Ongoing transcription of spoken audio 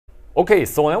Okay,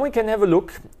 so now we can have a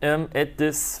look at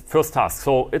this first task.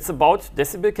 So it's about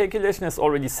decibel calculation, as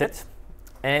already said.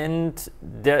 And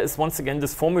there is once again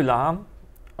this formula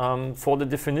for the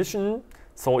definition.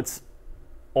 So it's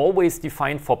always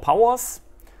defined for powers.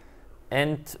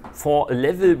 And for a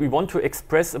level, we want to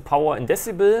express a power in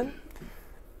decibel.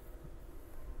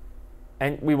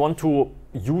 And we want to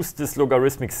use this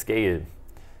logarithmic scale.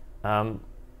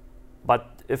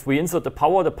 But if we insert the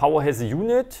power has a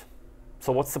unit.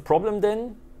 So what's the problem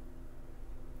then?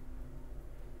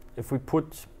 If we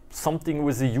put something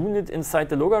with a unit inside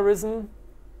the logarithm,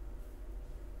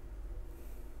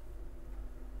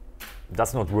 it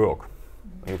does not work.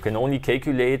 You can only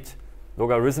calculate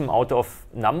logarithm out of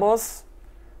numbers,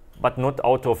 but not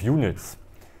out of units.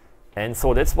 And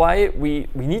so that's why we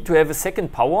need to have a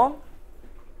second power,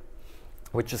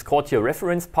 which is called here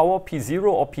reference power, P0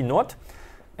 or P0.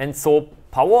 And so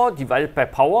power divided by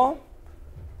power,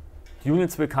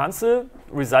 units will cancel,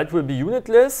 result will be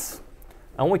unitless,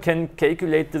 and we can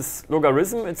calculate this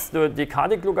logarithm. It's the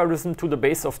decadic logarithm to the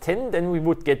base of 10. Then we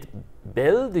would get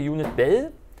bell, the unit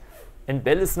bell, and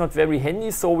bell is not very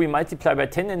handy, so we multiply by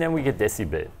 10 and then we get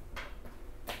decibel.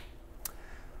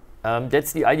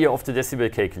 That's the idea of the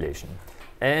decibel calculation.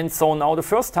 And so now the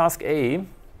first task A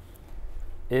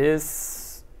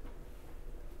is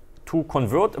to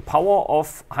convert a power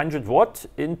of 100 watt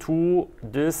into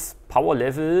this power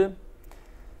level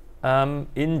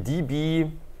in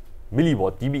dB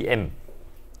milliwatt, dBm.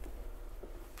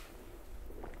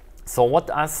 So what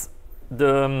does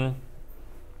the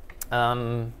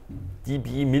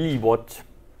dB milliwatt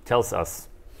tells us?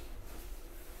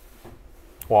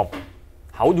 Or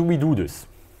how do we do this?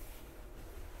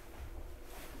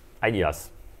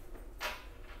 Ideas?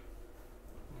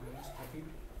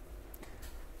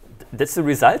 That's the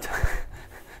result?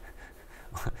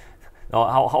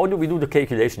 Now, how do we do the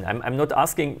calculation? I'm not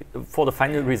asking for the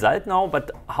final result now, but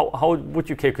how would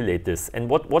you calculate this? And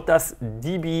what does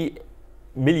dB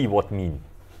milliwatt mean?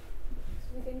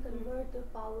 So we can convert the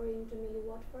power into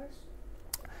milliwatt first?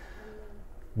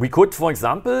 We could, for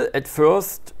example, at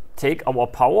first take our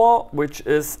power, which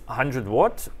is 100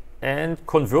 watt, and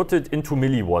convert it into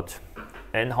milliwatt.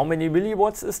 And how many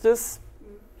milliwatts is this?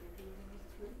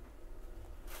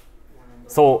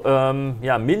 So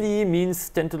yeah, milli means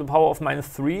 10 to the power of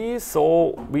 -3.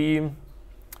 So we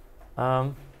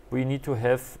need to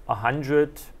have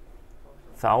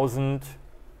 100,000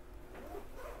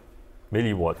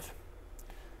 milliwatt.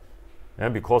 Yeah,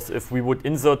 because if we would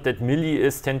insert that milli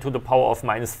is 10 to the power of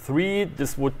 -3,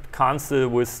 this would cancel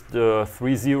with the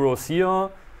 3 zeros here.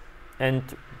 And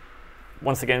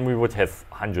once again, we would have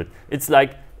 100. It's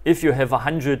like if you have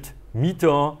 100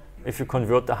 meter, if you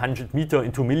convert 100 meter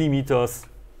into millimeters,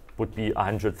 would be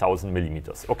 100,000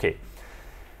 millimeters. Okay.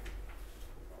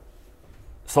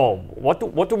 So what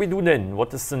do we do then?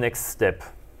 What is the next step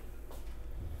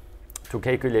to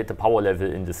calculate the power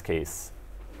level in this case?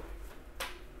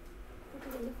 Put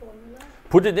it in the formula.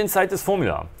 Put it inside this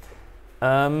formula.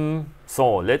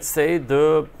 So let's say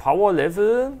the power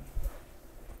level,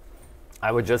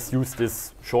 I will just use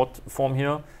this short form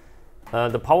here.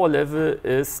 The power level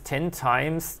is 10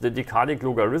 times the decadic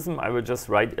logarithm. I will just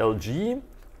write Lg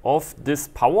of this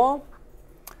power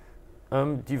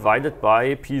divided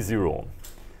by P0.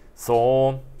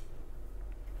 So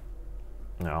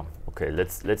yeah, okay,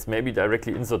 let's maybe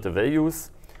directly insert the values.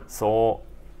 So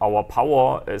our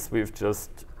power, as we've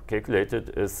just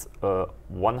calculated, is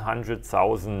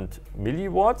 100,000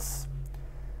 milliwatts.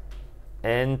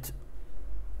 And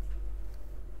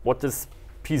what is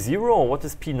P0 or what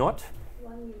is P0?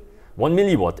 1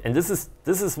 milliwatt. And this is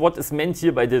what is meant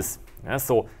here by this. Yeah,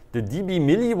 so the dB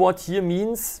milliwatt here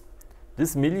means,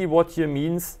 this milliwatt here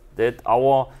means that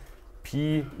our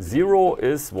P0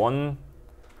 is 1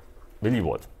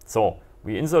 milliwatt. So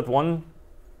we insert 1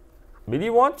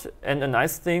 milliwatt, and a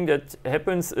nice thing that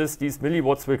happens is these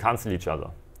milliwatts will cancel each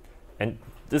other. And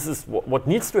this is what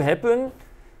needs to happen,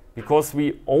 because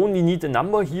we only need a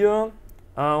number here.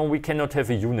 We cannot have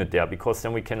a unit there, because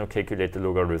then we cannot calculate the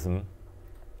logarithm.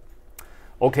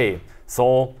 Okay,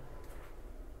 so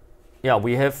yeah,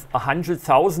 we have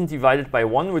 100,000 divided by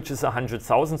 1, which is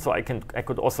 100,000. So I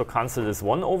could also cancel this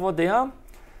 1 over there.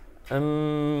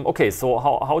 Okay, so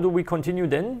how do we continue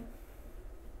then?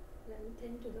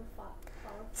 10 to the power.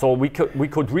 So we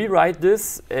could rewrite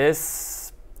this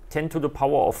as 10 to the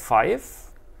power of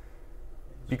 5,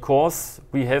 because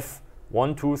we have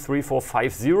 1, 2, 3, 4,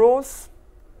 5 zeros.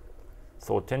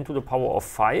 So 10 to the power of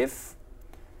 5.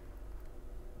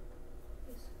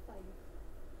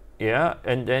 Yeah,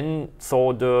 and then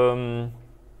so the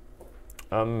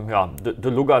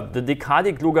the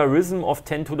decadic logarithm of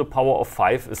 10 to the power of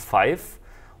 5 is 5.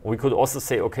 Or we could also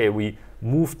say, okay, we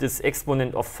move this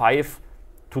exponent of 5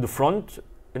 to the front,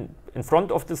 in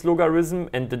front of this logarithm,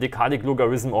 and the decadic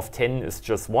logarithm of 10 is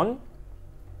just 1.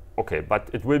 Okay, but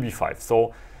it will be 5.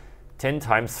 So 10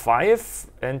 times 5,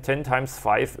 and 10 times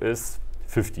 5 is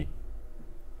 50.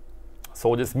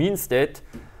 So this means that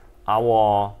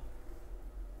our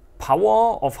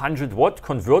power of 100 watt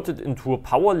converted into a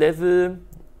power level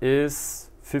is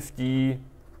 50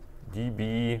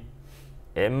 dBm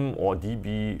or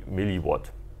dB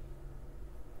milliwatt.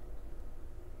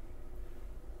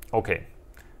 Okay,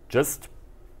 just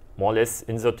more or less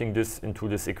inserting this into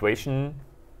this equation,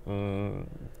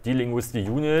 dealing with the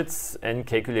units and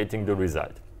calculating the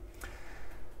result.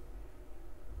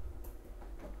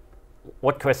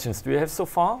 What questions do you have so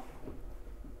far?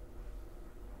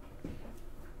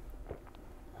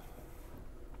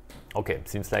 Okay,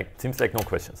 seems like no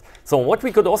questions. So what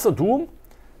we could also do,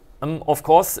 of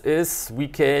course, is we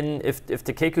can, if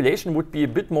the calculation would be a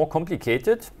bit more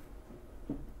complicated,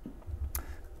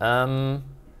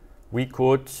 we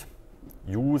could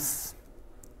use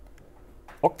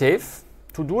Octave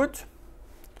to do it.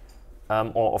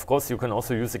 Or of course you can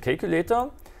also use a calculator,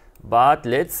 but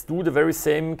let's do the very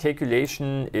same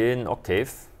calculation in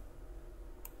Octave.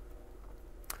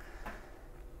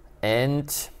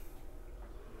 And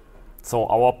so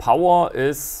our power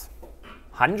is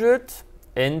 100,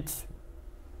 and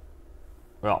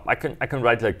well, I can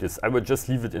write like this. I will just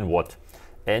leave it in watt.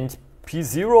 And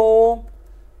P0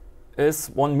 is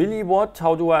 1 milliwatt.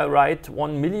 How do I write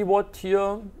 1 milliwatt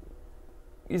here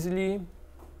easily?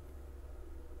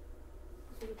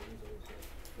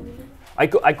 I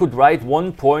could write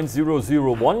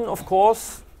 1.001, of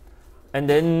course, and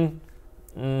then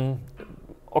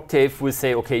Octave will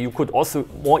say, okay, you could also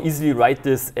more easily write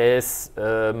this as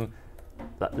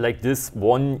like this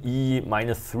 1e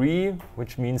minus 3,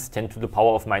 which means 10 to the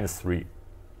power of minus 3.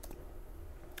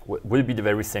 Will be the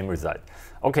very same result.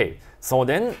 Okay, so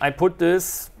then I put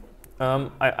this,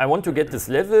 I want to get this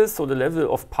level, so the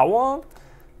level of power,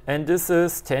 and this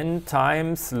is 10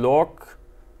 times log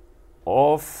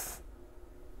of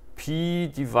P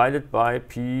divided by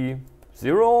P0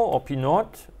 or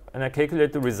P0, and I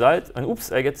calculate the result, and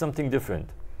oops, I get something different.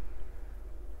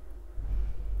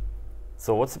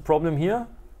 So what's the problem here?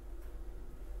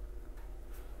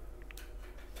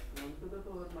 1 to the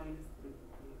power minus 3.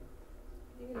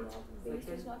 Base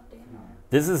is not 10.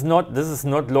 This is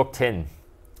not log 10.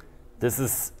 This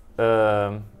is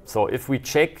so if we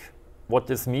check what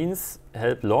this means,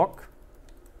 help log,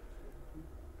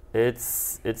 it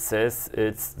says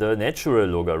it's the natural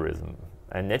logarithm,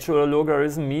 and natural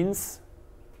logarithm means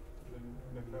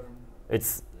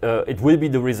it will be,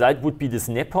 the result would be this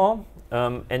nepper,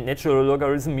 and natural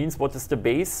logarithm means what is the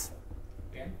base?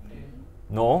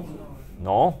 No,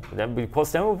 then,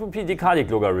 because then it would be decadic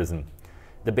logarithm.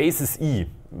 The base is e,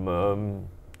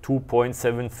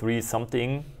 2.73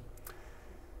 something.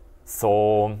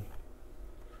 So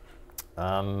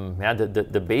yeah,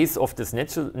 the base of this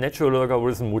natural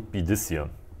logarithm would be this here,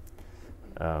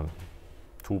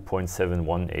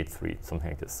 2.7183, something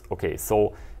like this. Okay,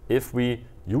 so if we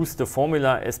use the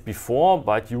formula as before,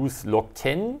 but use log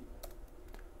 10,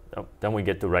 then we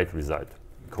get the right result,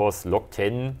 because log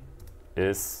 10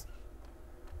 is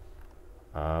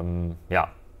yeah,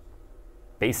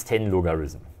 base 10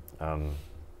 logarithm.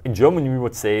 In German we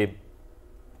would say,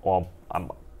 or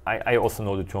I also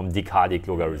know the term decadic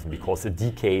logarithm, because a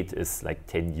decade is like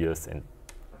 10 years, and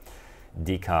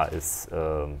deca is,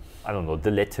 I don't know, the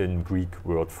Latin, Greek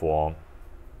word for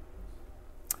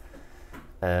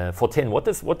 10. What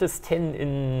is 10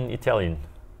 in Italian?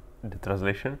 The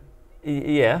translation?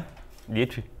 Yeah.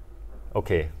 10.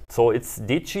 Okay, so it's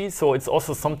deci, so it's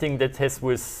also something that has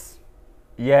with...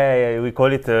 Yeah, we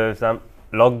call it some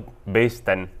log base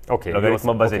 10. Okay.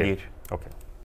 Logaritmo base okay. 10. Okay.